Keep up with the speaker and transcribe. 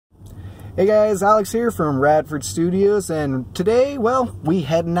Hey guys, Alex here from Radford Studios, and today, well, we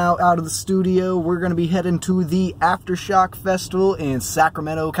heading out of the studio. We're going to be heading to the Aftershock Festival in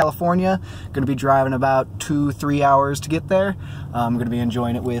Sacramento, California. Going to be driving about 2-3 hours to get there. I'm going to be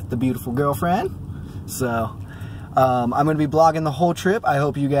enjoying it with the beautiful girlfriend. So, I'm going to be vlogging the whole trip. I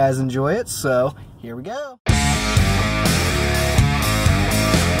hope you guys enjoy it, so here we go.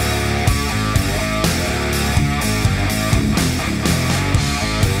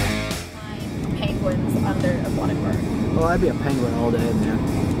 Under aquatic park. Well, I'd be a penguin all day,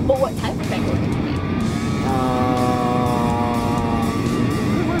 man. But what type of penguin would you be?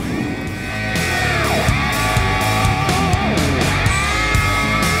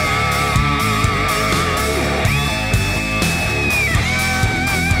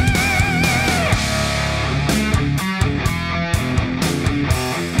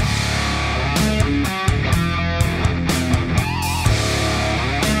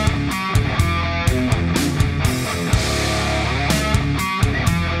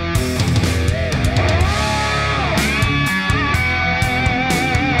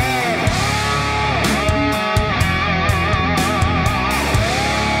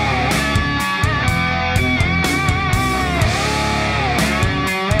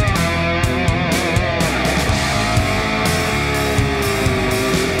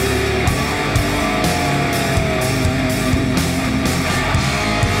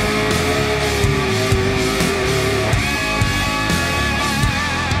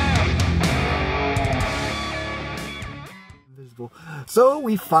 So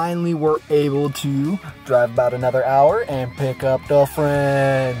we finally were able to drive about another hour and pick up the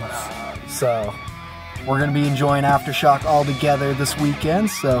friends. So we're going to be enjoying Aftershock all together this weekend,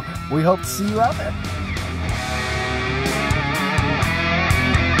 so we hope to see you out there.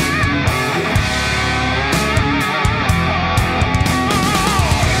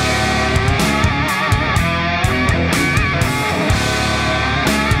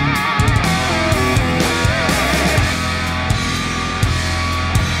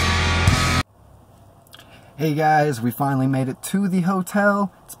 Hey guys, we finally made it to the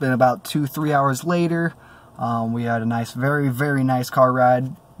hotel. It's been about 2-3 hours later. We had a nice, very nice car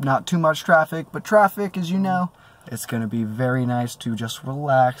ride. Not too much traffic, but traffic, as you know, it's going to be very nice to just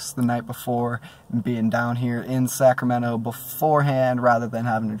relax the night before and being down here in Sacramento beforehand rather than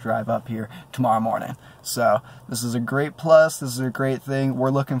having to drive up here tomorrow morning. So this is a great plus. This is a great thing. We're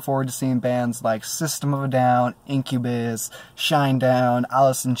looking forward to seeing bands like System of a Down, Incubus, Shinedown,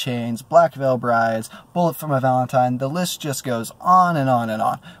 Alice in Chains, Black Veil Brides, Bullet for My Valentine. The list just goes on and on and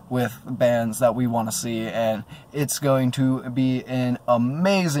on with bands that we want to see, and it's going to be an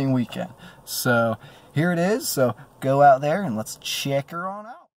amazing weekend. So here it is, so go out there and let's check her on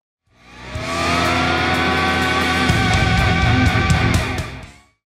out.